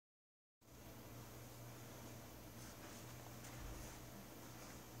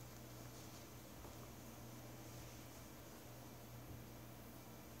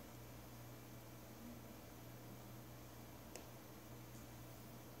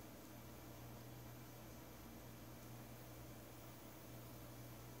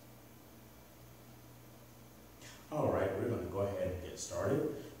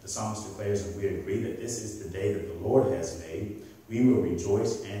The psalmist declares, and we agree, that this is the day that the Lord has made. We will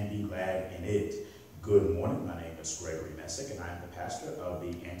rejoice and be glad in it. Good morning. My name is Gregory Messick, and I am the pastor of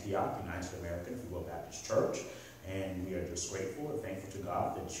the Antioch United American FWB Baptist Church. And we are just grateful and thankful to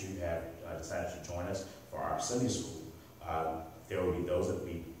God that you have decided to join us for our Sunday school. There will be those that will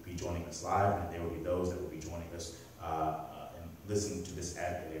be joining us live, and there will be those that will be joining us and listening to this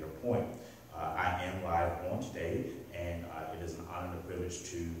at a later point. I am live on today, and it is an honor and a privilege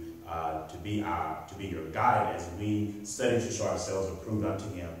to be your guide as we study to show ourselves approved unto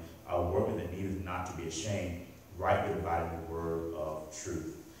Him, a workman that needeth not to be ashamed, rightly dividing the word of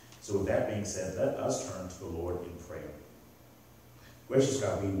truth. So with that being said, let us turn to the Lord in prayer. Gracious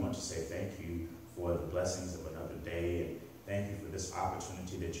God, we want to say thank you for the blessings of another day, and thank you for this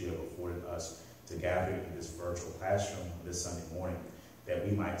opportunity that you have afforded us to gather in this virtual classroom this Sunday morning, that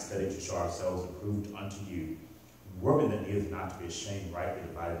we might study to show ourselves approved unto you, workmen that needeth not to be ashamed, rightly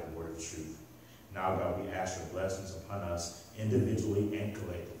dividing the word of truth. Now, God, we ask your blessings upon us individually and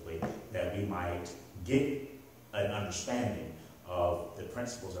collectively, that we might get an understanding of the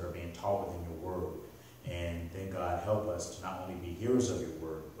principles that are being taught within your word. And then, God, help us to not only be hearers of your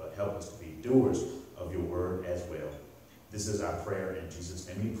word, but help us to be doers of your word as well. This is our prayer. In Jesus'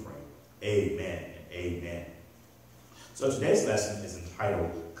 name we pray. Amen and amen. So today's lesson is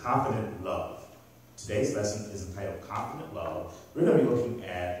entitled Confident Love. Today's lesson is entitled Confident Love. We're going to be looking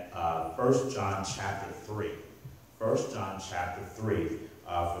at 1 John chapter 3. 1 John chapter 3.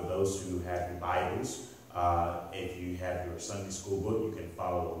 For those who have your Bibles, if you have your Sunday school book, you can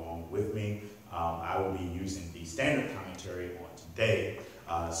follow along with me. I will be using the standard commentary on today.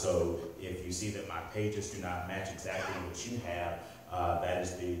 So if you see that my pages do not match exactly what you have, that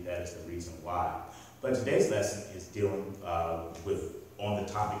is the reason why. But today's lesson is dealing on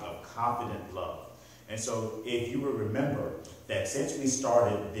the topic of confident love. And so if you will remember that since we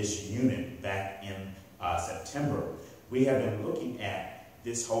started this unit back in September, we have been looking at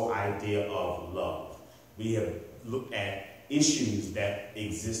this whole idea of love. We have looked at issues that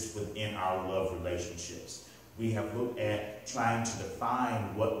exist within our love relationships. We have looked at trying to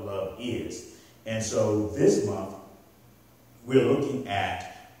define what love is. And so this month, we're looking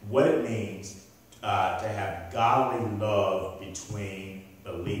at what it means to have godly love between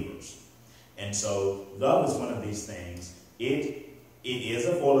believers. And so love is one of these things. It is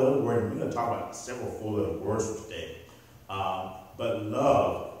a four-letter word. We're going to talk about several four-letter words today. But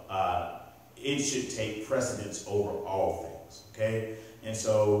love, it should take precedence over all things, okay? And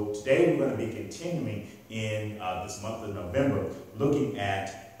so today we're going to be continuing in this month of November, looking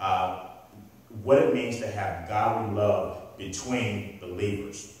at what it means to have godly love between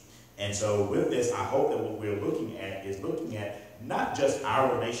believers. And so with this, I hope that what we're looking at is looking at not just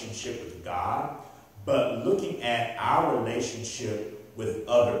our relationship with God, but looking at our relationship with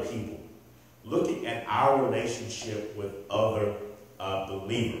other people, looking at our relationship with other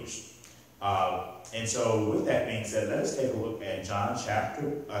believers. And so with that being said, let us take a look at 1 John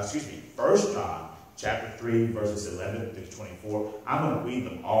chapter 3, verses 11 through 24. I'm going to read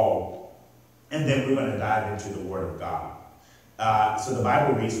them all, and then we're going to dive into the Word of God. So the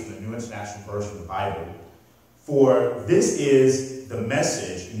Bible reads from the New International Version of the Bible, "For this is the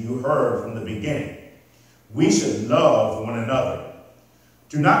message you heard from the beginning. We should love one another.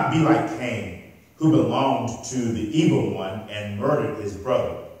 Do not be like Cain, who belonged to the evil one and murdered his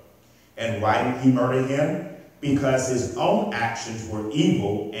brother. And why did he murder him? Because his own actions were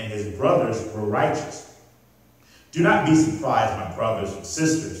evil and his brothers were righteous. Do not be surprised, my brothers and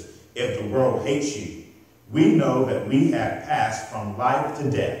sisters, if the world hates you. We know that we have passed from life to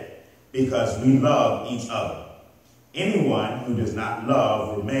death because we love each other. Anyone who does not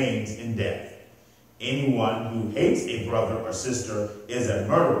love remains in death. Anyone who hates a brother or sister is a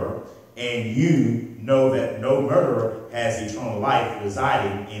murderer, and you know that no murderer has eternal life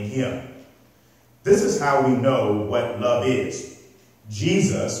residing in him. This is how we know what love is.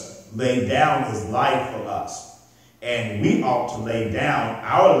 Jesus laid down his life for us, and we ought to lay down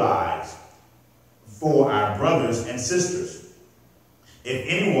our lives for our brothers and sisters. If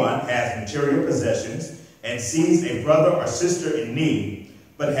anyone has material possessions and sees a brother or sister in need,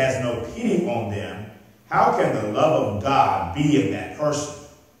 but has no pity on them, how can the love of God be in that person?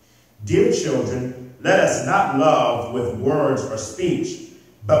 Dear children, let us not love with words or speech,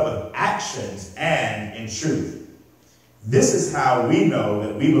 but with actions and in truth. This is how we know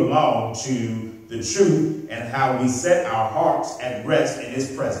that we belong to the truth and how we set our hearts at rest in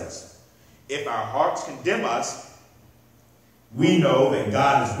his presence. If our hearts condemn us, we know that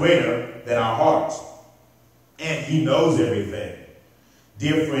God is greater than our hearts, and he knows everything.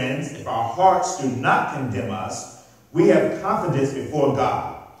 Dear friends, if our hearts do not condemn us, we have confidence before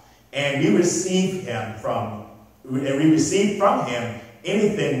God. and we receive from him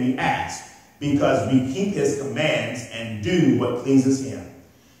anything we ask, because we keep his commands and do what pleases him.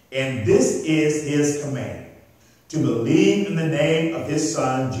 And this is his command, to believe in the name of his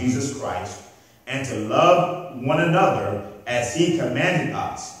Son, Jesus Christ, and to love one another as he commanded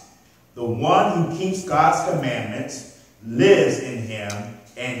us. The one who keeps God's commandments lives in him,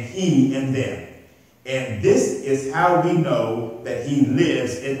 and he in them. And this is how we know that he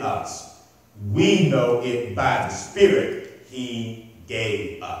lives in us. We know it by the Spirit he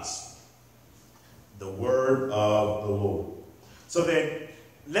gave us. The word of the Lord. So then,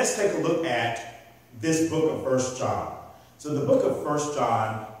 let's take a look at this book of 1 John. So the book of 1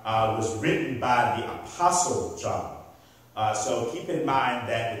 John was written by the Apostle John. So keep in mind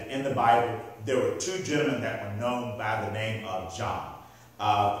that within the Bible, there were two gentlemen that were known by the name of John.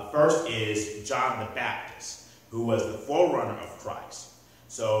 The first is John the Baptist, who was the forerunner of Christ.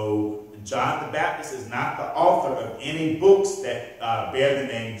 So John the Baptist is not the author of any books that bear the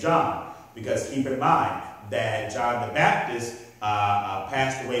name John, because keep in mind that John the Baptist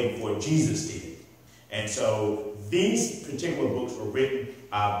passed away before Jesus did. And so these particular books were written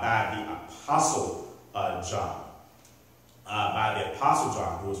by the Apostle John. By the Apostle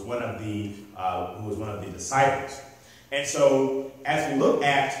John, who was one of the disciples. And so, as we look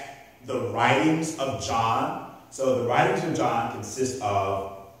at the writings of John, so the writings of John consist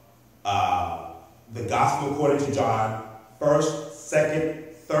of the Gospel according to John, 1st,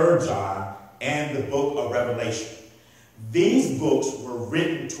 2nd, 3rd John, and the book of Revelation. These books were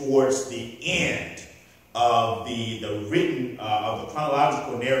written towards the end of the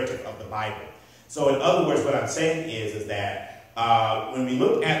chronological narrative of the Bible. So in other words, what I'm saying is that when we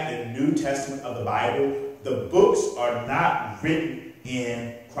look at the New Testament of the Bible, the books are not written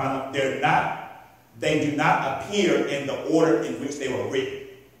in they do not appear in the order in which they were written.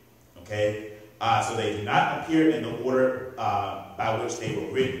 Okay? So they do not appear in the order by which they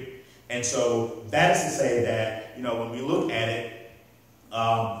were written. And so that is to say that, when we look at it,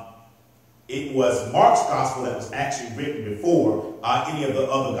 it was Mark's gospel that was actually written before any of the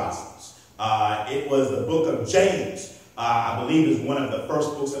other gospels. It was the book of James, I believe, is one of the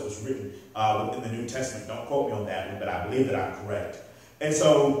first books that was written within the New Testament. Don't quote me on that one, but I believe that I'm correct. And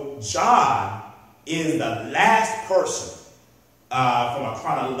so John is the last person from a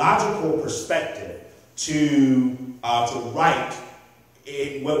chronological perspective to write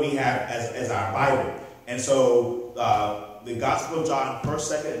in what we have as our Bible. And so the Gospel of John,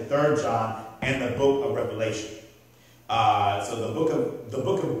 1st, 2nd, and 3rd John, and the book of Revelation. So the book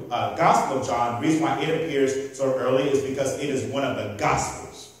of Gospel of John, the reason why it appears so early is because it is one of the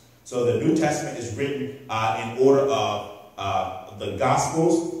Gospels. So the New Testament is written in order of the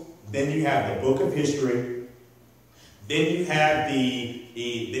Gospels. Then you have the book of history. Then you have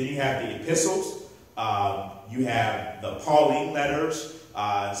the epistles. You have the Pauline letters,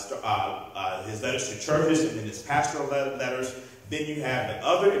 his letters to churches, and then his pastoral letters. Then you have the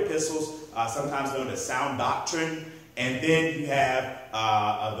other epistles, sometimes known as sound doctrine. And then you have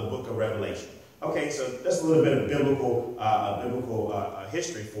the book of Revelation. Okay, so that's a little bit of biblical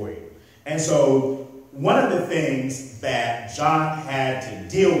history for you. And so one of the things that John had to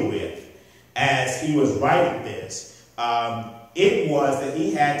deal with as he was writing this, it was that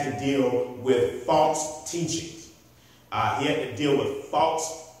he had to deal with false teachings. He had to deal with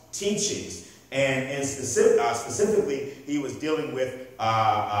false teachings. And specifically, he was dealing with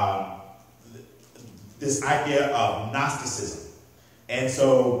this idea of Gnosticism. And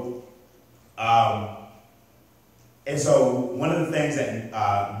so one of the things that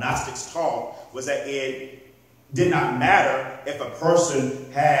Gnostics taught was that it did not matter if a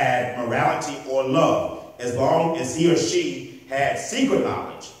person had morality or love. As long as he or she had secret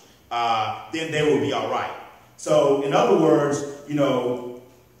knowledge, then they will be all right. So in other words,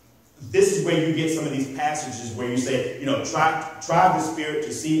 this is where you get some of these passages where you say, try the Spirit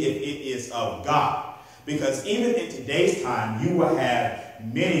to see if it is of God. Because even in today's time, you will have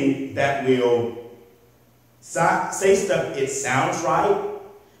many that will say stuff, it sounds right,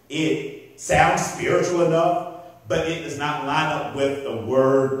 it sounds spiritual enough, but it does not line up with the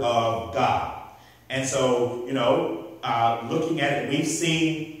Word of God. And so, looking at it, we've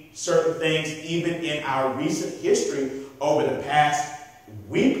seen certain things even in our recent history over the past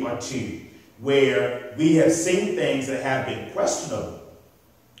week or two, where we have seen things that have been questionable,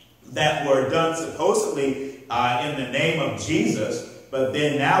 that were done supposedly in the name of Jesus, but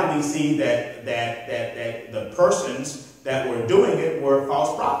then now we see that the persons that were doing it were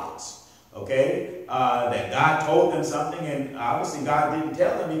false prophets. Okay, that God told them something, and obviously God didn't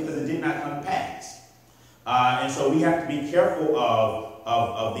tell them because it did not come to pass. And so we have to be careful of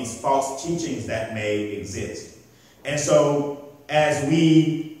of these false teachings that may exist. And so as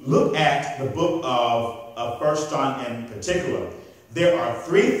we look at the book of 1 John in particular, there are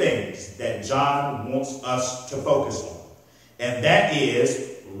three things that John wants us to focus on. And that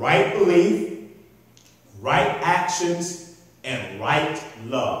is right belief, right actions, and right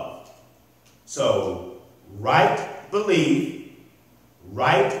love. So, right belief,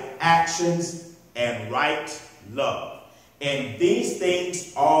 right actions, and right love. And these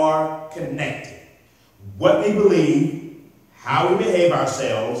things are connected. What we believe, how we behave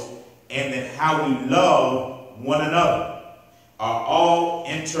ourselves, and then how we love one another are all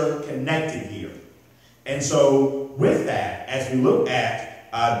interconnected here. And so with that, as we look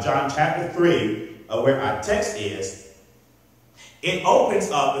at John chapter 3, where our text is, it opens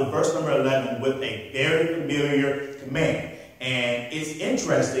up in verse number 11 with a very familiar command. And it's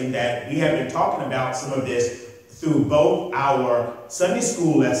interesting that we have been talking about some of this through both our Sunday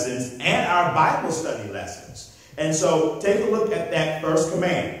school lessons and our Bible study lessons. And so take a look at that first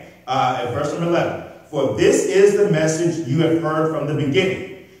command at verse number 11. For this is the message you have heard from the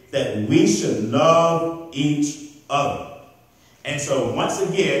beginning, that we should love each other. And so once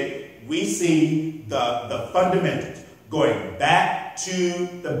again, we see the fundamentals going back to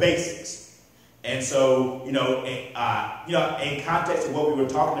the basics. And so, in context of what we were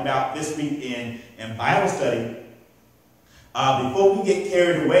talking about this week in Bible study, before we get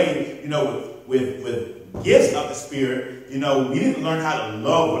carried away, with gifts of the Spirit, we need to learn how to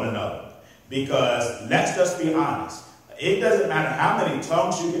love one another. Because let's just be honest, it doesn't matter how many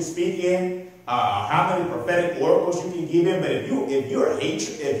tongues you can speak in, how many prophetic oracles you can give in, but if you are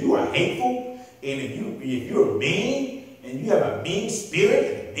hateful, and if you're mean, and you have a mean spirit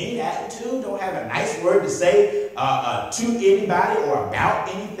and a mean attitude, don't have a nice word to say to anybody or about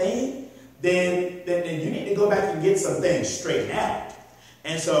anything, then you need to go back and get some things straightened out.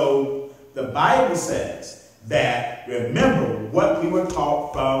 And so the Bible says that remember what we were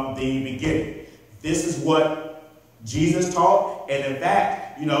taught from the beginning. This is what Jesus taught, and in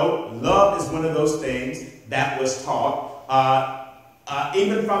fact, love is one of those things that was taught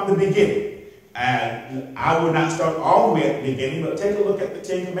even from the beginning. And I will not start all the way at the beginning, but take a look at the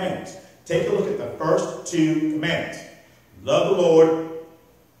 10 Commandments. Take a look at the first 2 commandments. Love the Lord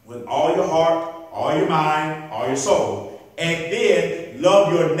with all your heart, all your mind, all your soul, and then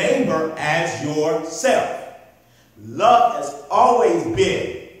love your neighbor as yourself. Love has always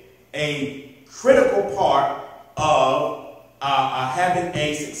been a critical part of having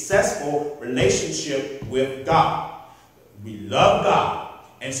a successful relationship with God. We love God.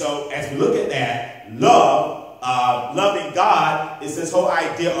 And so as we look at that, loving God is this whole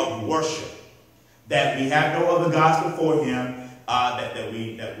idea of worship. That we have no other gods before him, that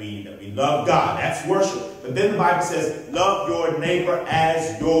we love God. That's worship. But then the Bible says, love your neighbor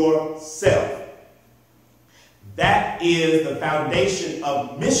as yourself. That is the foundation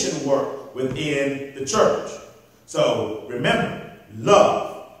of mission work within the church. So remember,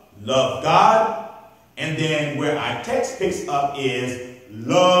 love God, and then where our text picks up is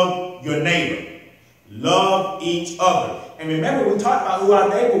love your neighbor. Love each other. And remember, we talked about who our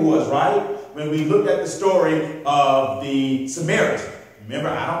neighbor was, right? When we looked at the story of the Samaritan. Remember,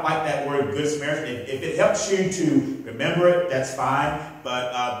 I don't like that word, Good Samaritan. If it helps you to remember it, that's fine.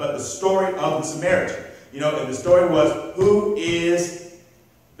 But the story of the Samaritan. And the story was, who is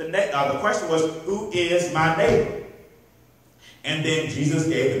the question was, who is my neighbor? And then Jesus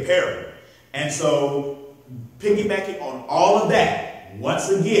gave the parable. And so, piggybacking on all of that, once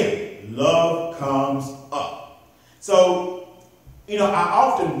again, love comes up. So, I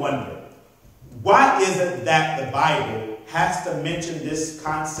often wonder, why is it that the Bible has to mention this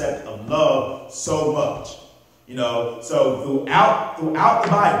concept of love so much? So throughout the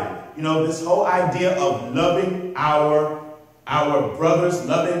Bible, this whole idea of loving our brothers,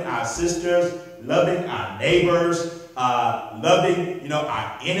 loving our sisters, loving our neighbors, loving,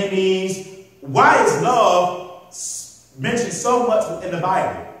 our enemies. Why is love mentioned so much within the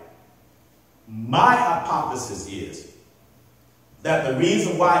Bible? My hypothesis is that the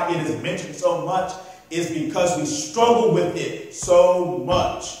reason why it is mentioned so much is because we struggle with it so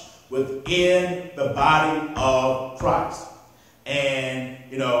much within the body of Christ. And,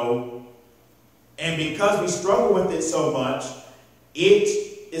 and because we struggle with it so much, it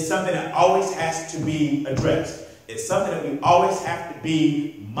is something that always has to be addressed. It's something that we always have to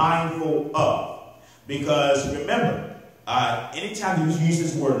be mindful of. Because remember, anytime you use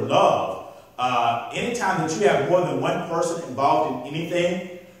this word love, anytime that you have more than one person involved in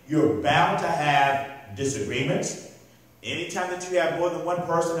anything, you're bound to have disagreements. Anytime that you have more than one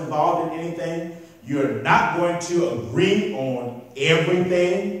person involved in anything, You're not going to agree on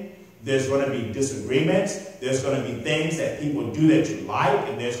everything. There's going to be disagreements. There's going to be things that people do that you like,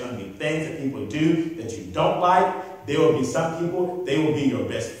 and there's going to be things that people do that you don't like. There will be some people, they will be your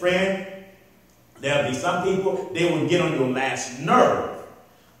best friend. There will be some people, they will get on your last nerve.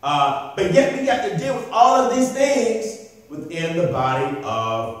 But yet we got to deal with all of these things within the body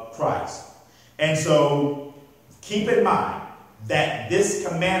of Christ. And so keep in mind that this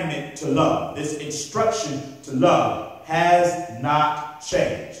commandment to love, this instruction to love, has not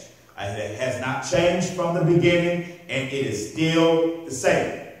changed. It has not changed from the beginning, and it is still the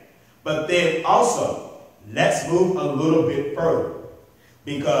same. But then also, let's move a little bit further,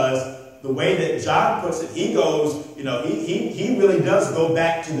 because the way that John puts it, he goes, he really does go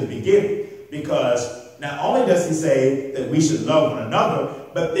back to the beginning, because not only does he say that we should love one another,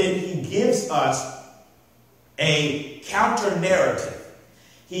 but then he gives us a counter narrative.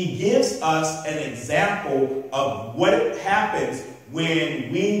 He gives us an example of what happens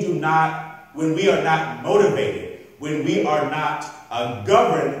when we are not motivated, when we are not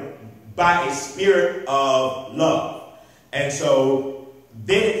governed by a spirit of love. And so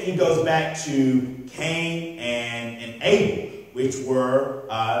then he goes back to Cain and Abel, which were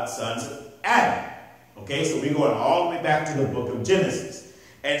sons of Adam. Okay, so we're going all the way back to the book of Genesis.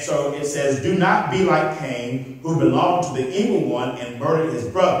 And so it says, do not be like Cain, who belonged to the evil one and murdered his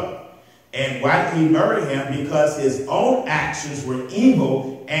brother. And why did he murder him? Because his own actions were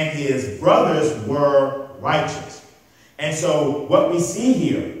evil and his brothers were righteous. And so what we see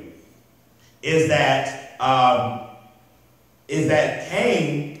here is that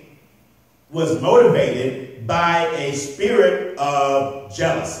Cain was motivated by a spirit of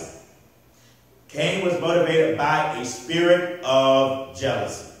jealousy. Cain was motivated by a spirit of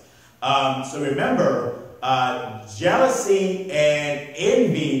jealousy. So remember, jealousy and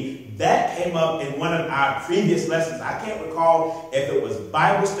envy, that came up in one of our previous lessons. I can't recall if it was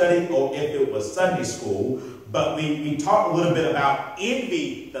Bible study or if it was Sunday school, but we talked a little bit about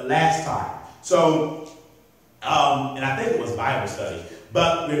envy the last time. So, and I think it was Bible study.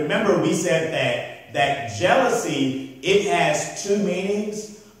 But remember, we said that jealousy, it has two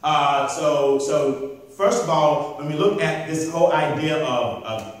meanings. So first of all, when we look at this whole idea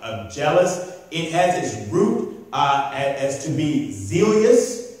of jealous, it has its root as to be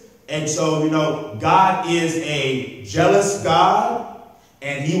zealous. And so, God is a jealous God,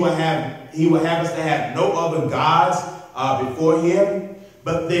 and he will have us to have no other gods before him.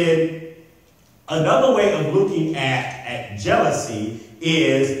 But then another way of looking at jealousy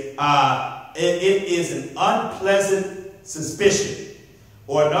is it is an unpleasant suspicion.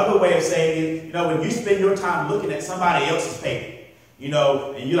 Or another way of saying it, when you spend your time looking at somebody else's paper, and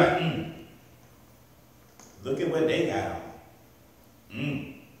you're like, look at what they got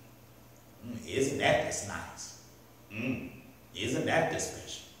on. Isn't that just nice? Isn't that just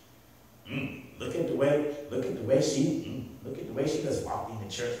special? Look at the way she just walked into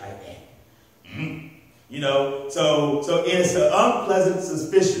church like that. So it's an unpleasant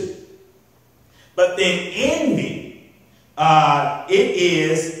suspicion. But then envy, it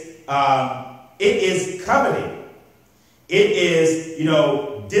is coveting. It is,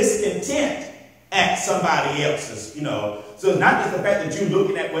 discontent at somebody else's, So it's not just the fact that you're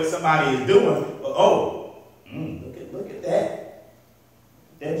looking at what somebody is doing, but look at that.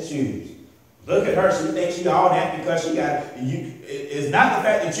 That shoes. Look at her. She thinks she's all that because she got you. It's not the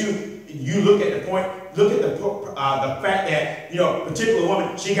fact that you look at the point. Look at the fact that particular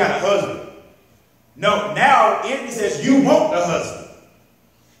woman, she got a husband. No, now envy says you want the husband.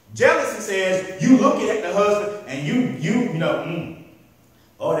 Jealousy says you looking at the husband and you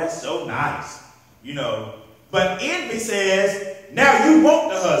oh, that's so nice. But envy says, now you want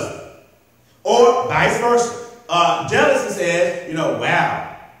the husband. Or vice versa. Jealousy says,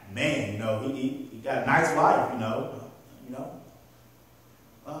 wow, man, he got a nice wife,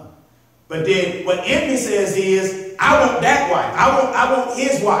 But then what envy says is, I want that wife. I want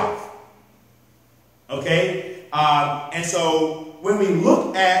his wife. Okay? And so when we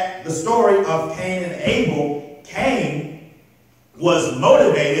look at the story of Cain and Abel, Cain was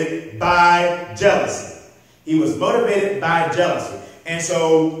motivated by jealousy. He was motivated by jealousy. And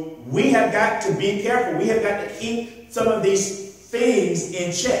so we have got to be careful. We have got to keep some of these things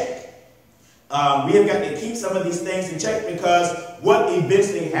in check. We have got to keep some of these things in check, because what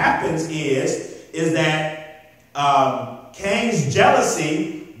eventually happens is that Cain's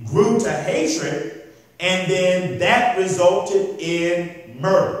jealousy grew to hatred, and then that resulted in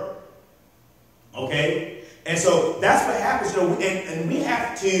murder. Okay? And so that's what happens. And we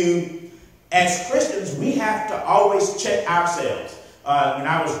have to, as Christians, we have to always check ourselves. When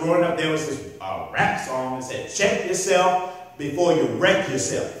I was growing up, there was this rap song that said, check yourself before you wreck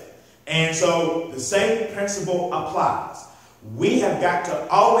yourself. And so the same principle applies. We have got to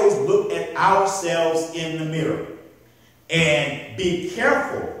always look at ourselves in the mirror and be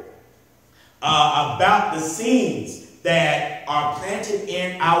careful about the seeds that are planted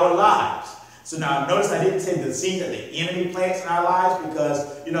in our lives. So now notice I didn't say the seed that the enemy plants in our lives,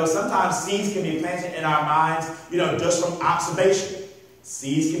 because, you know, sometimes seeds can be planted in our minds, you know, just from observation.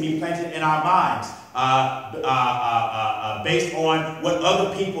 Seeds can be planted in our minds based on what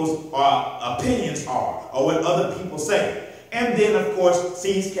other people's opinions are or what other people say. And then, of course,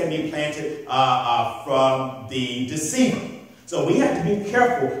 seeds can be planted from the deceiver. So we have to be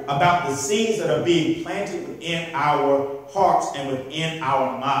careful about the seeds that are being planted within our hearts and within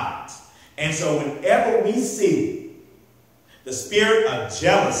our minds. And so whenever we see the spirit of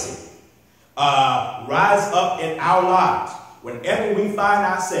jealousy rise up in our lives, whenever we find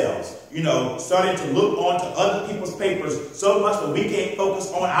ourselves, you know, starting to look onto other people's papers so much that we can't focus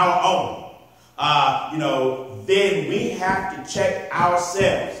on our own, you know, then we have to check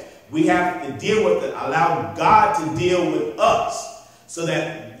ourselves. We have to deal with it, allow God to deal with us so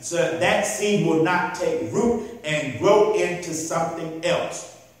that that seed will not take root and grow into something else.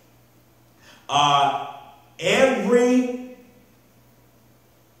 How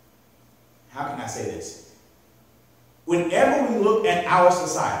can I say this? Whenever we look at our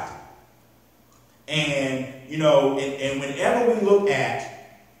society, and, you know, and whenever we look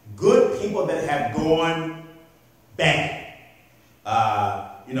at good people that have gone bad,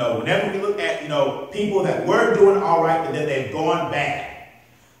 you know, whenever we look at, you know, people that were doing all right, but then they've gone bad,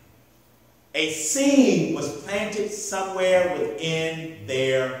 a seed was planted somewhere within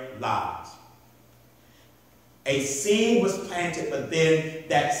their lives. A seed was planted, but then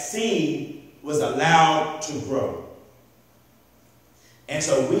that seed was allowed to grow. And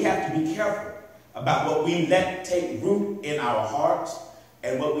so we have to be careful about what we let take root in our hearts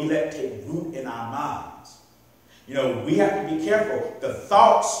and what we let take root in our minds. You know, we have to be careful the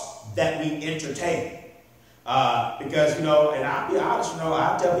thoughts that we entertain. Because, you know, and I'll be honest, you know,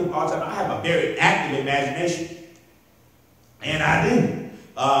 I tell people all the time, I have a very active imagination. And I do.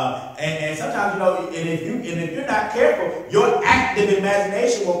 And sometimes, you know, and if you're not careful, your active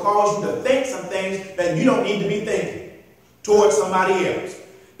imagination will cause you to think some things that you don't need to be thinking towards somebody else.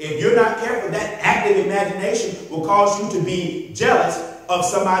 If you're not careful, that active imagination will cause you to be jealous of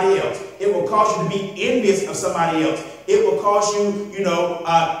somebody else. It will cause you to be envious of somebody else. It will cause you, you know,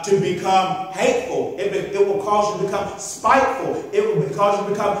 to become hateful. It will cause you to become spiteful. It will cause you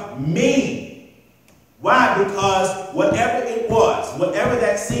to become mean. Why? Because whatever it was, whatever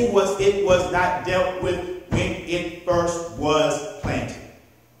that seed was, it was not dealt with when it first was planted.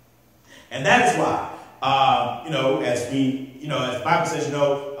 And that is why, you know, as the Bible says, you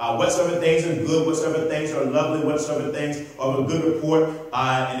know, whatsoever things are good, whatsoever things are lovely, whatsoever things are of a good report,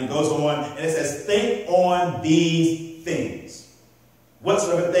 and it goes on, and it says, think on these things.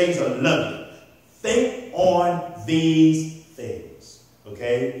 Whatsoever things are lovely, think on these things.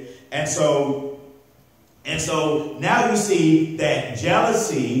 Okay? And so now you see that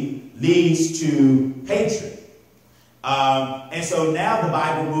jealousy leads to hatred. And so now the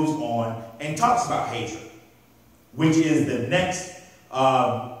Bible moves on and talks about hatred, which is the next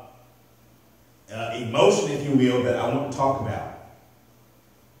emotion, if you will, that I want to talk about.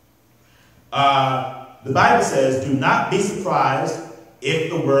 The Bible says, do not be surprised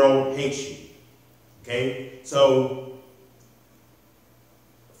if the world hates you. Okay? So,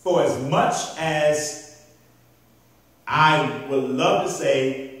 for as much as I would love to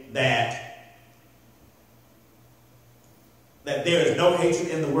say that there is no hatred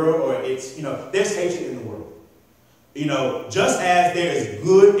in the world, or it's, you know, there's hatred in the world. You know, just as there is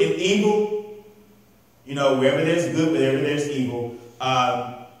good and evil, you know, wherever there's good, wherever there's evil,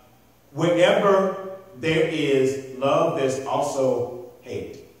 wherever there is love, there's also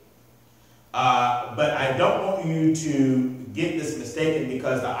hate. But I don't want you to get this mistaken,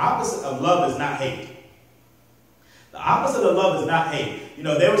 because the opposite of love is not hate. The opposite of love is not hate. You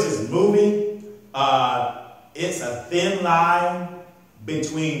know, there was this movie, It's a Thin Line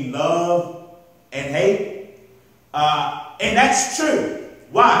Between Love and Hate. And that's true.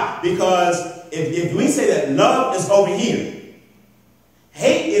 Why? Because if we say that love is over here,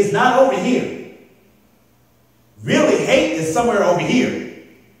 hate is not over here. Really, hate is somewhere over here.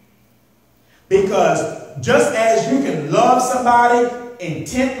 Because just as you can love somebody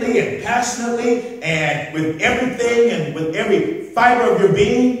intently and passionately and with everything and with every fiber of your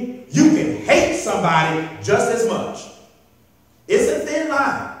being, you can hate somebody just as much. It's a thin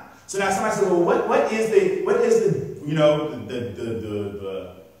line. So now somebody says, well, what is the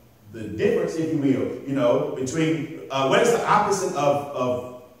the difference, if you will, between what is the opposite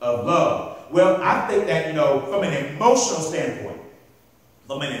of love? Well, I think that, from an emotional standpoint,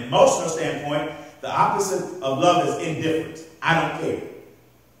 the opposite of love is indifference. I don't care.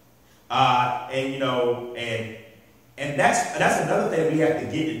 And that's another thing we have to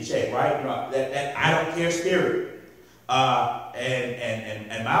get in check, right? That I don't care spirit.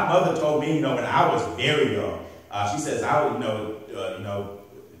 And my mother told me, when I was very young, she says I was,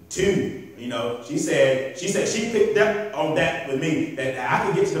 2. She said she picked up on that with me, that I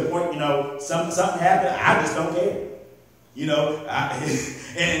could get to the point, something happened, I just don't care.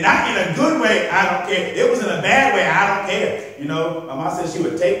 And not in a good way, I don't care. It was in a bad way, I don't care. My mom said she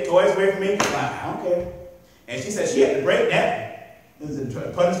would take toys away from me. I don't care. And she said she had to break that.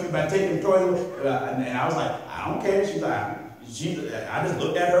 Punish me by taking the toys away. And I was like, I don't care. She's like, I just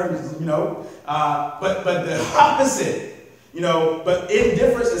looked at her, and, but the opposite. But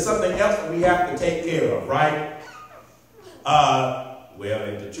indifference is something else that we have to take care of, right? Well,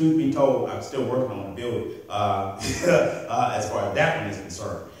 if the truth be told, I'm still working on the building as far as that one is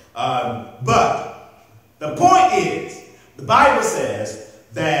concerned. But the point is, the Bible says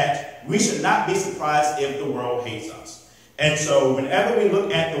that we should not be surprised if the world hates us. And so whenever we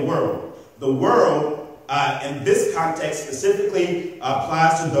look at the world in this context specifically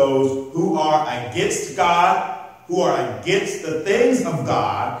applies to those who are against God, who are against the things of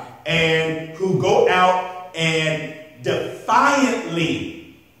God, and who go out and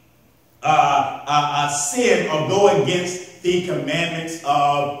defiantly sin or go against the commandments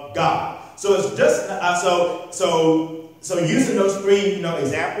of God. So it's just so using those 3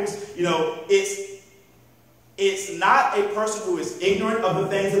 examples, it's not a person who is ignorant of the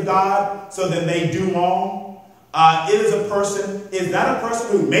things of God, so then they do wrong. It's not a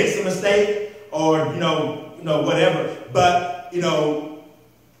person who makes a mistake or whatever. But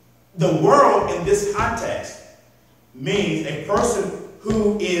the world in this context means a person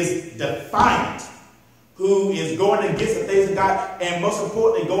who is defiant, who is going against the things of God, and most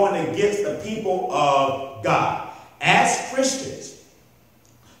importantly, going against the people of God. As Christians,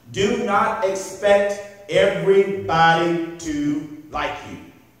 do not expect everybody to like you.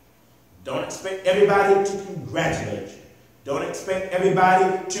 Don't expect everybody to congratulate you. Don't expect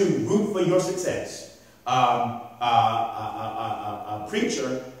everybody to root for your success. A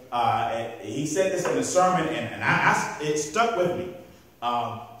preacher, he said this in a sermon, and it stuck with me.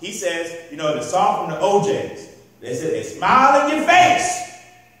 He says, the song from the OJs, they said they smile in your face,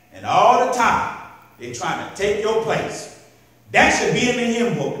 and all the time they're trying to take your place. That should be in the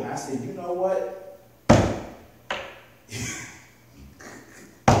hymn book. And I said, you know what?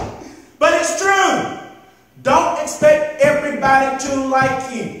 But it's true. Don't expect everybody to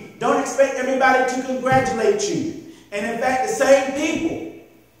like you. Don't expect everybody to congratulate you. And in fact, the same people,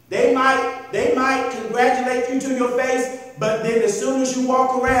 they might congratulate you to your face, but then as soon as you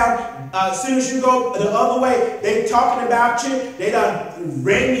walk around, as soon as you go the other way, they talking about you. They done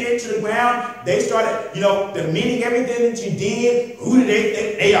ran you into the ground. They started, demeaning everything that you did. Who do they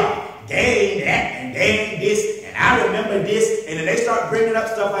think they are? They ain't that, and they ain't this, and I remember this, and then they start bringing up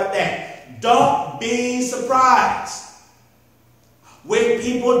stuff like that. Don't be surprised when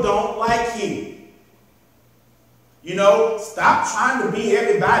people don't like you. Stop trying to be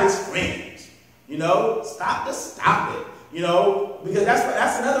everybody's friends. Stop it. Because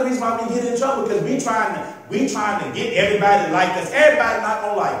that's another reason why we get in trouble, because we trying to get everybody to like us. Everybody's not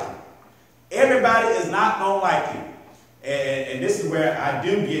gonna like you. Everybody is not gonna like you. And this is where I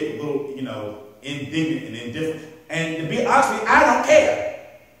do get a little, indignant and indifferent. And to be honest with you, I don't care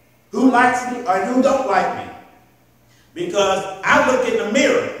who likes me or who don't like me. Because I look in the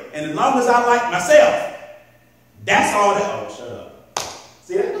mirror, and as long as I like myself, that's all that. Oh, shut up.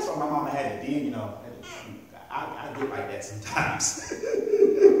 See, that's what my mama had to do, I get like that sometimes.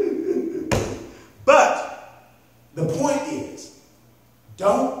 But the point is,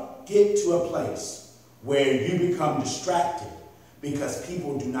 don't get to a place where you become distracted because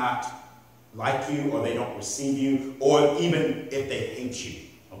people do not like you, or they don't receive you, or even if they hate you.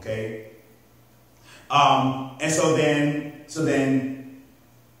 Okay? And so then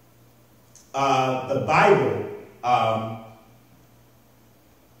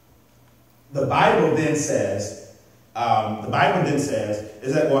the Bible then says,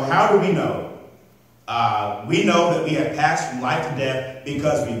 is that, well, how do we know? We know that we have passed from life to death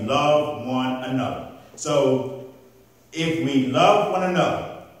because we love one another. So if we love one another,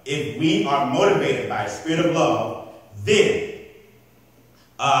 if we are motivated by a spirit of love, then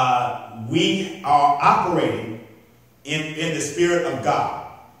we are operating in the Spirit of God.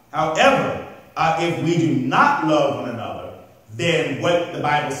 However, if we do not love one another, then what the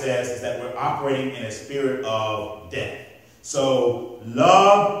Bible says is that we're operating in a spirit of death. So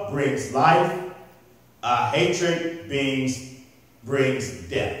love brings life. Hatred brings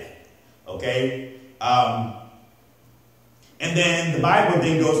death. Okay? And then the Bible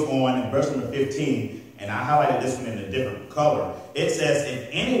then goes on in verse number 15, and I highlighted this one in a different color. It says, if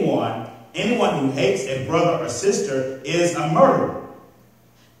anyone who hates a brother or sister is a murderer.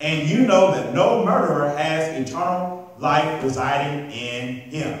 And you know that no murderer has eternal life residing in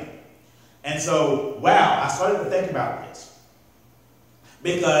him. And so, wow, I started to think about this.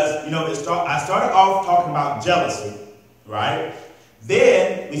 Because, I started off talking about jealousy, right?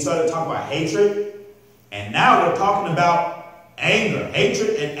 Then we started talking about hatred. And now we're talking about anger,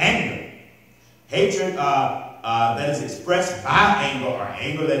 hatred and anger. Hatred that is expressed by anger, or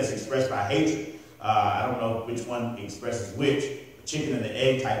anger that is expressed by hatred. I don't know which one expresses which, chicken and the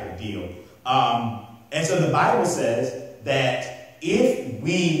egg type of deal. And so the Bible says that if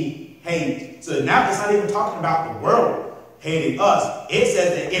we hate, so now it's not even talking about the world hating us. It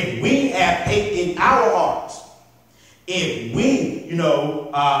says that if we have hate in our hearts, if we,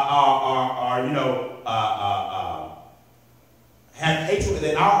 have hatred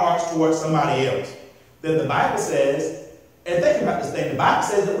in our hearts towards somebody else, then the Bible says, and think about this thing, the Bible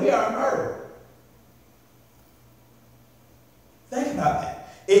says that we are a murderer. Think about that.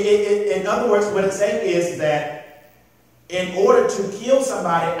 In other words, what it's saying is that in order to kill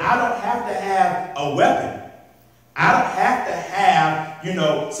somebody, I don't have to have a weapon. I don't have to have,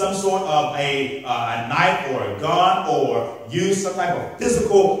 some sort of a knife or a gun, or use some type of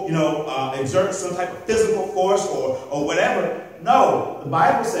physical, exert some type of physical force or whatever. No, the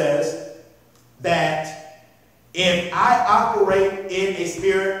Bible says that if I operate in a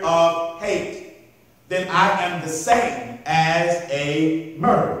spirit of hate, then I am the same as a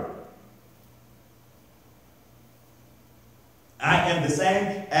murderer. I am the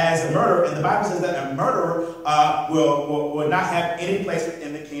same as a murderer, and the Bible says that a murderer will not have any place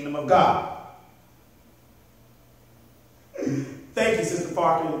in the kingdom of God. Thank you, Sister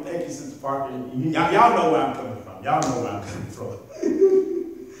Parker. Thank you, Sister Parker. Y'all know where I'm coming from. Y'all know where I'm coming from.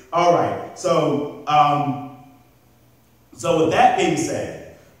 All right. So, so with that being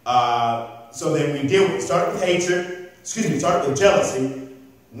said, so then we started with hatred. Started with jealousy,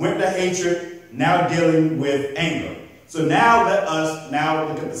 went to hatred, now dealing with anger. So now let us now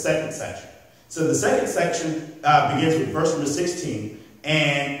look at the second section. So the second section begins with verse number 16,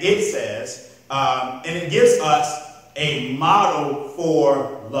 and it says, and it gives us a model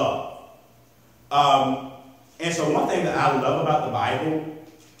for love. And so one thing that I love about the Bible,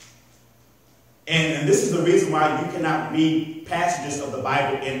 and this is the reason why you cannot read passages of the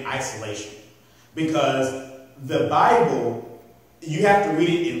Bible in isolation, because the Bible, you have to read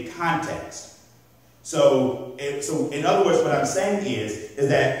it in context. So in other words, what I'm saying is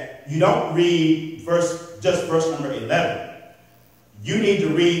that you don't read just verse number 11. You need to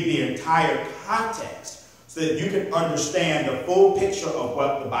read the entire context so that you can understand the full picture of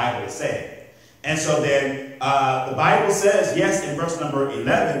what the Bible is saying. And so then the Bible says, yes, in verse number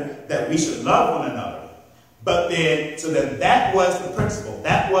 11, that we should love one another. But then, so then that was the principle.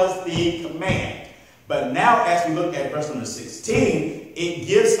 That was the command. But now as we look at verse number 16, it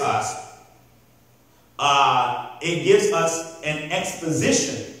gives us an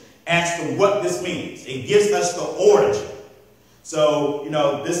exposition as to what this means. It gives us the origin. So,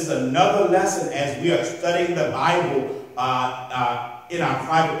 this is another lesson as we are studying the Bible in our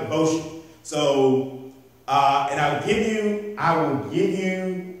private devotion. So, and I will give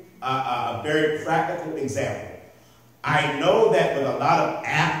you a very practical example. I know that with a lot of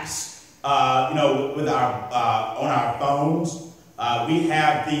apps, with on our phones, we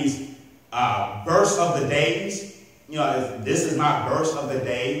have these verse of the days. This is my verse of the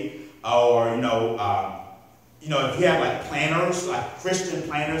day, or if you have like planners, like Christian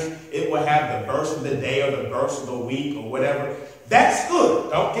planners, it will have the verse of the day or the verse of the week or whatever. That's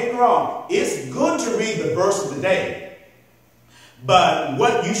good. Don't get me wrong. It's good to read the verse of the day. But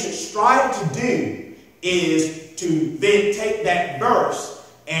what you should strive to do is to then take that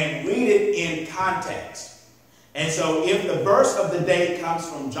verse and read it in context. And so if the verse of the day comes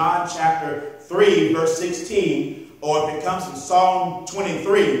from John chapter 3, verse 16, or if it comes from Psalm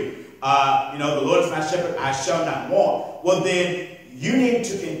 23, the Lord is my shepherd, I shall not want. Well, then you need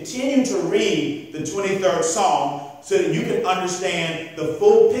to continue to read the 23rd Psalm so that you can understand the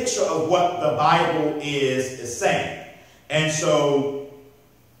full picture of what the Bible is saying. And so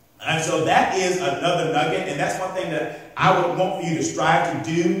And so that is another nugget, and that's one thing that I would want for you to strive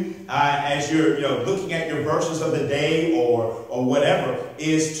to do as you're looking at your verses of the day or whatever,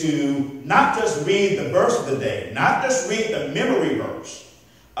 is to not just read the verse of the day, not just read the memory verse,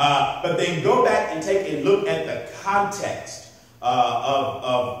 but then go back and take a look at the context of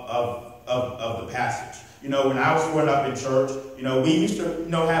the passage. When I was growing up in church, we used to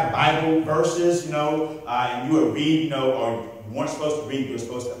have Bible verses, and you would read, or you weren't supposed to read, you were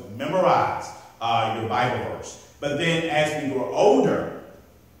supposed to memorize your Bible verse. But then as we grow older,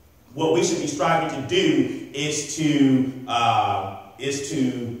 what we should be striving to do is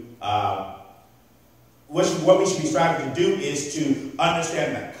what we should be striving to do is to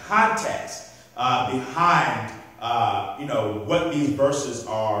understand the context behind what these verses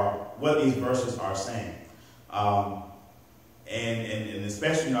are saying. And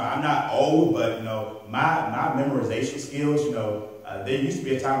especially, I'm not old, but my memorization skills, there used to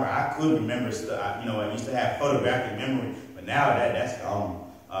be a time where I couldn't remember stuff. I used to have photographic memory, but now that's gone.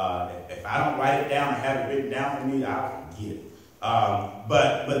 If I don't write it down or have it written down for me, I'll forget it.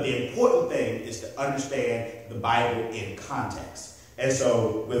 But the important thing is to understand the Bible in context. And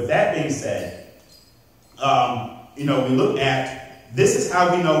so, with that being said, we look at, this is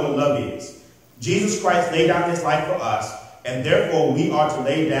how we know what love is. Jesus Christ laid down his life for us, and therefore we are to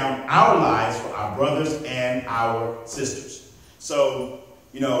lay down our lives for our brothers and our sisters. So,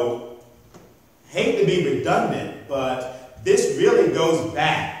 hate to be redundant, but this really goes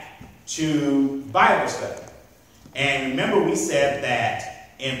back to Bible study. And remember, we said that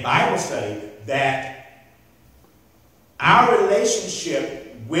in Bible study that our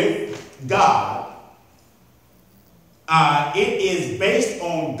relationship with God, it is based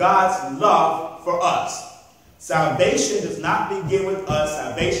on God's love for us. Salvation does not begin with us.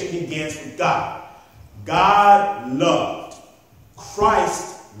 Salvation begins with God. God loved.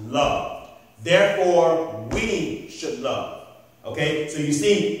 Christ loved. Therefore, we should love. Okay? So you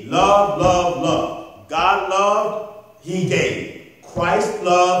see, love, love, love. God loved, he gave. Christ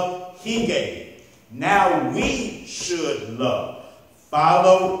loved, he gave. Now we should love.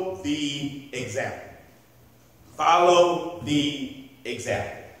 Follow the example. Follow the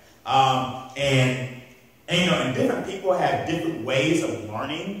example. And different people have different ways of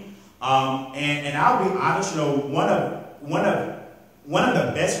learning. And I'll be honest, one of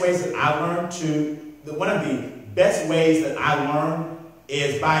the best ways that I learn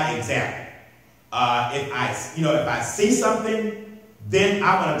is by example. If I see something, then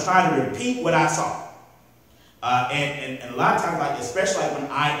I'm going to try to repeat what I saw. And a lot of times, like especially like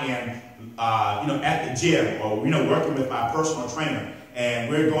when I am, at the gym or working with my personal trainer, and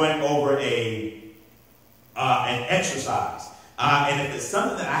we're going over an exercise. And if it's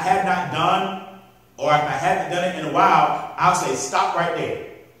something that I have not done, or if I haven't done it in a while, I'll say, stop right there.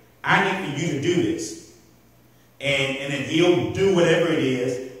 I need for you to do this. And then he'll do whatever it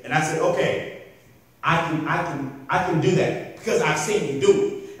is. And I said, okay, I can do that because I've seen you do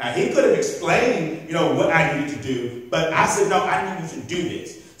it. Now he could have explained, what I needed to do, but I said, no, I need you to do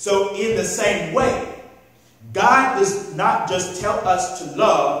this. So in the same way, God does not just tell us to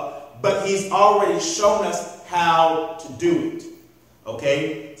love, but he's already shown us how to do it.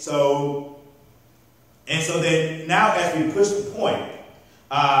 Okay? So then now as we push the point,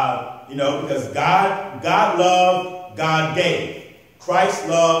 because God loved, God gave. Christ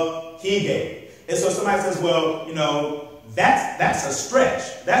loved, he gave. And so somebody says, well, that's a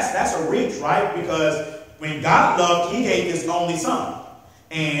stretch. That's a reach, right? Because when God loved, he gave his only son.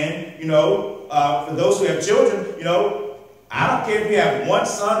 And, for those who have children, I don't care if you have one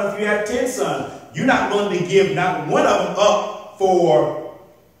son or if you have 10 sons. You're not willing to give not one of them up for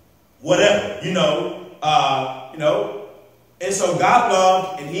whatever, And so God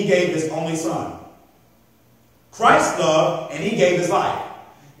loved and he gave his only son. Christ loved and he gave his life.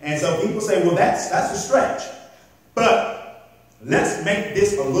 And so people say, well, that's a stretch. But let's make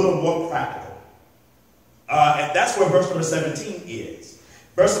this a little more practical. And that's where verse number 17 is.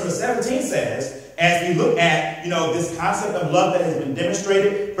 Verse number 17 says, as we look at, this concept of love that has been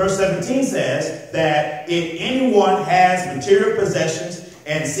demonstrated, verse 17 says that if anyone has material possessions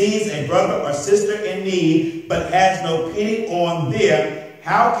and sees a brother or sister in need, but has no pity on them,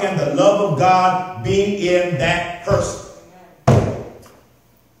 how can the love of God be in that person?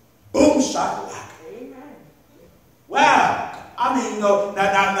 Boom, shakalaka. Wow. I mean,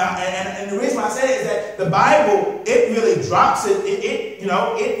 and the reason why I say it is that the Bible, it really drops it. It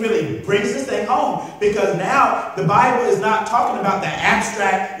really brings this thing home, because now the Bible is not talking about the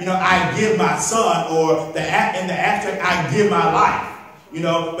abstract, I give my son, or in the abstract, I give my life. You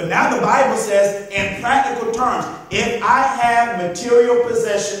know, but now the Bible says in practical terms, if I have material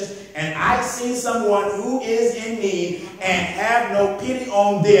possessions and I see someone who is in need and have no pity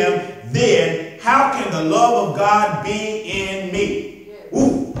on them, then how can the love of God be in me?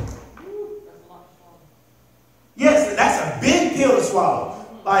 Ooh. Yes, that's a big pill to swallow.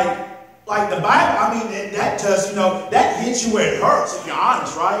 Like the Bible, I mean, that just, you know, that hits you where it hurts, if you're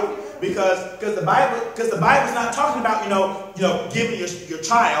honest, right? Because the Bible's not talking about, you know, giving your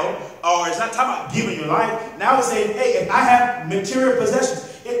child, or it's not talking about giving your life. Now it's saying, hey, if I have material possessions,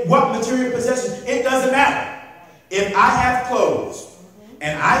 what material possessions? It doesn't matter. If I have clothes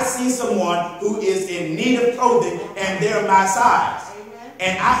and I see someone who is in need of clothing and they're my size,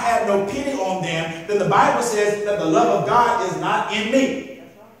 and I have no pity on them, then the Bible says that the love of God is not in me.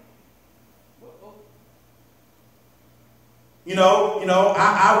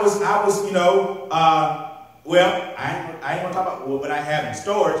 I was, well, I ain't gonna talk about what I have in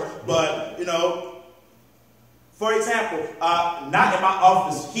storage, but, you know, for example, not in my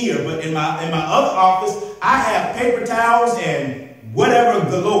office here, but in my other office, I have paper towels and whatever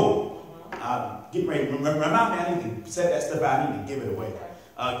galore. Get ready, remind me, I need to set that stuff out, I need to give it away,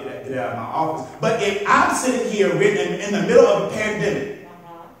 get it out of my office. But if I'm sitting here in the middle of a pandemic,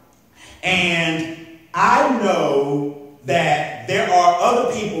 and I know that there are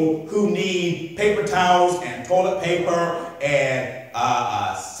other people who need paper towels and toilet paper and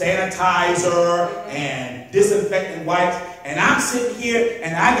sanitizer and disinfectant wipes, and I'm sitting here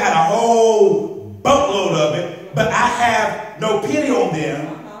and I got a whole boatload of it, but I have no pity on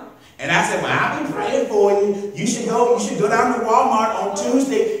them. And I said, well, I've been praying for you. You should go down to Walmart on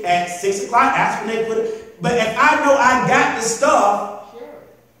Tuesday at 6 o'clock. That's when they put it. But if I know I got the stuff,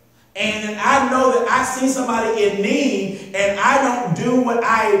 and I know that I see somebody in need, and I don't do what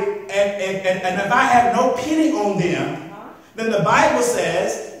and if I have no pity on them, then the Bible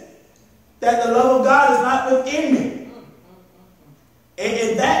says that the love of God is not within me.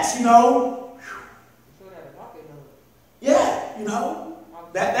 And that's, you know, yeah, you know,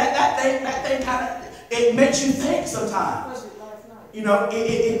 that thing kind of, it makes you think sometimes. You know,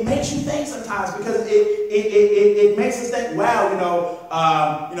 it makes you think sometimes, because it makes us think, wow,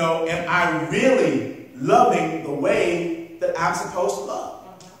 am I really loving the way that I'm supposed to love?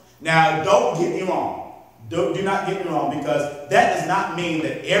 Now, don't get me wrong. Do not get me wrong, because that does not mean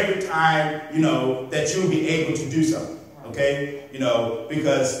that every time, you know, that you'll be able to do something. Okay? You know,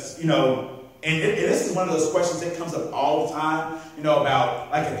 because, you know, and this is one of those questions that comes up all the time, you know,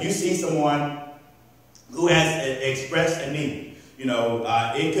 about, like, if you see someone who has expressed a need. You know,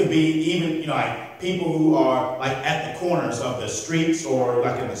 it could be even, you know, like people who are like at the corners of the streets or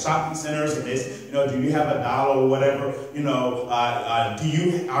like in the shopping centers and this, you know, do you have $1 or whatever? You know, are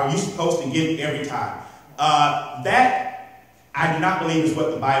you supposed to give every time? That I do not believe is what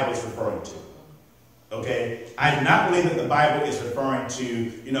the Bible is referring to. Okay, I do not believe that the Bible is referring to,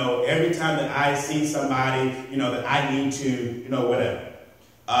 you know, every time that I see somebody, you know, that I need to, you know, whatever.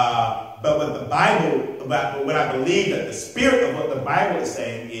 But what the Bible, what I believe that the spirit of what the Bible is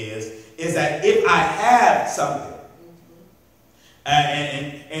saying is that if I have something,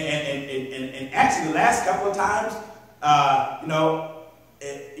 and actually the last couple of times,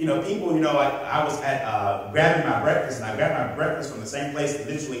 people, you know, like I was at grabbing my breakfast, and I grabbed my breakfast from the same place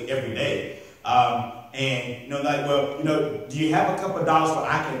literally every day, and you know, like, well, you know, do you have a couple of dollars where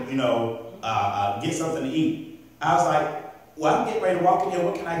I can, you know, get something to eat? I was like, well, I'm getting ready to walk in here.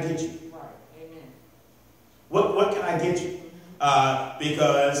 What can I get you? What can I get you?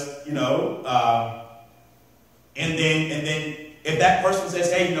 Because, you know, and then if that person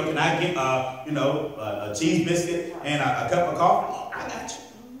says, hey, you know, can I get, a cheese biscuit and a cup of coffee? I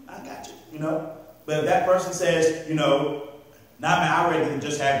got you, you know. But if that person says, you know, nah, man, I'd rather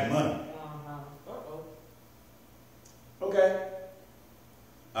just have the money. Okay.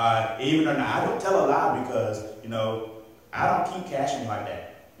 Even or not, I don't tell a lie, because, you know, I don't keep cashing like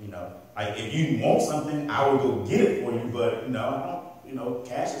that, you know. Like, if you want something, I will go get it for you, but, you know, I don't, you know,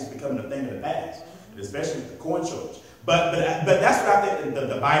 cash is becoming a thing of the past, especially with the coin shortage. But that's what I think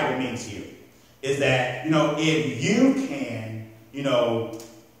the Bible means here, is that, you know, if you can, you know,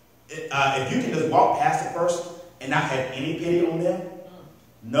 if you can just walk past a person and not have any pity on them,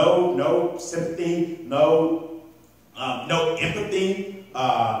 no sympathy, no empathy,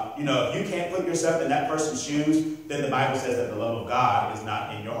 you know, if you can't put yourself in that person's shoes, then the Bible says that the love of God is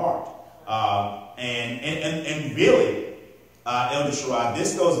not in your heart. And really, Elder Sherrod,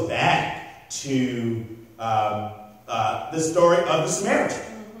 this goes back to the story of the Samaritan.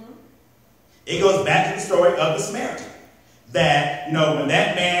 It goes back to the story of the Samaritan. That, you know, when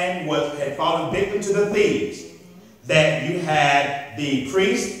that man had fallen victim to the thieves, that you had had the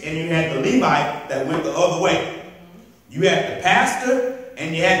priest and you had the Levite that went the other way. You had the pastor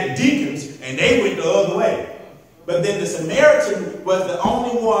and you had the deacons, and they went the other way. But then the Samaritan was the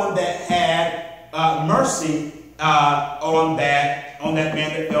only one that had mercy on that man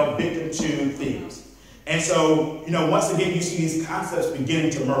that fell victim to thieves. And so, once again, you see these concepts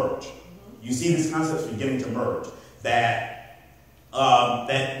beginning to merge. You see these concepts beginning to merge. That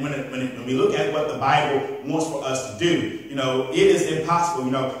when we look at what the Bible wants for us to do, it is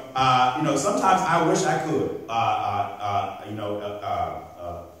impossible. Sometimes I wish I could.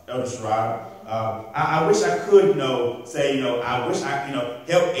 Elder Sherrod, I wish I could, say, I wish I,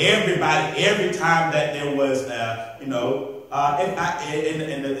 help everybody every time that there was, and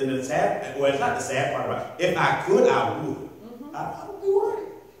the sad, well, it's not the sad part about it. If I could, I would. I probably would.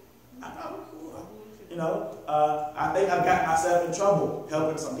 I probably would. I think I've got myself in trouble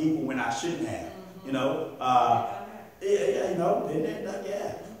helping some people when I shouldn't have.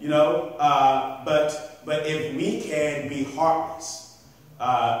 But if we can be heartless,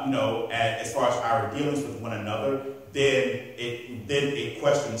 as far as our dealings with one another, then it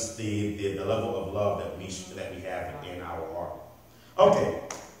questions the level of love that we have in our heart. Okay.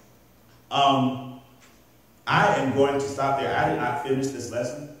 I am going to stop there. I did not finish this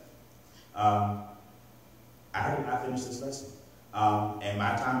lesson. And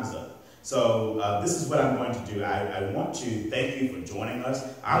my time is up. So this is what I'm going to do. I want to thank you for joining us.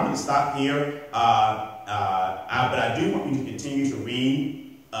 I'm going to stop here, but I do want you to continue to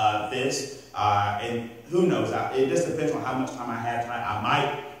read this. And who knows? It just depends on how much time I have tonight. I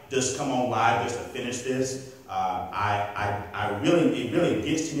might just come on live just to finish this. It really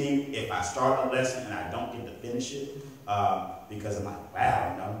gets to me if I start a lesson and I don't get to finish it, because I'm like,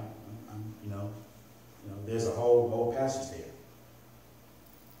 wow, there's a whole passage there.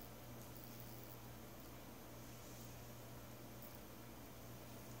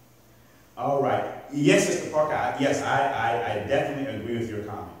 All right. Yes, Mr. Parker. Yes, I definitely agree with your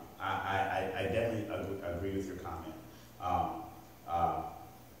comment. I definitely agree with your comment.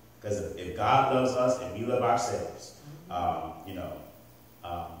 Because if God loves us and we love ourselves, and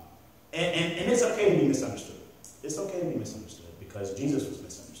it's okay to be misunderstood. It's okay to be misunderstood because Jesus was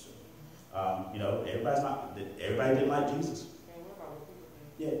misunderstood. Everybody didn't like Jesus.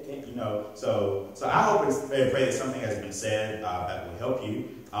 Yeah, so I hope and pray that something has been said that will help you.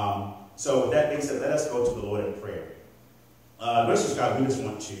 So with that being said, let us go to the Lord in prayer. Gracious God, we just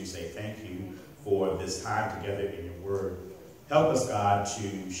want to say thank you for this time together in your word. Help us, God,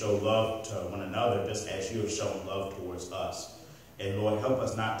 to show love to one another just as you have shown love towards us. And Lord, help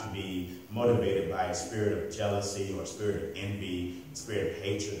us not to be motivated by a spirit of jealousy or a spirit of envy, a spirit of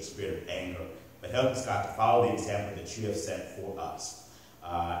hatred, a spirit of anger. But help us, God, to follow the example that you have set for us.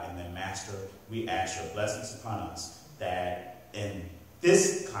 And then, Master, we ask your blessings upon us that in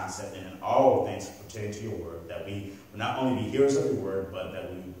this concept and in all things pertaining to your word, that we will not only be hearers of your word, but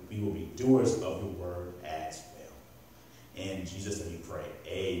that we will be doers of your word as well. In Jesus' name we pray.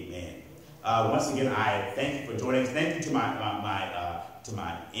 Amen. Once again, I thank you for joining us. Thank you to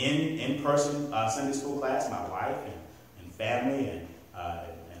my in-person Sunday school class, my wife and family, and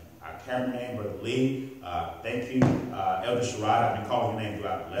our cameraman, Brother Lee. Thank you, Elder Sherrod. I've been calling your name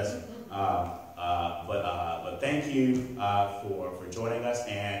throughout the lesson. But thank you for joining us,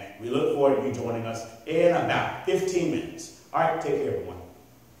 and we look forward to you joining us in about 15 minutes. All right, take care, everyone.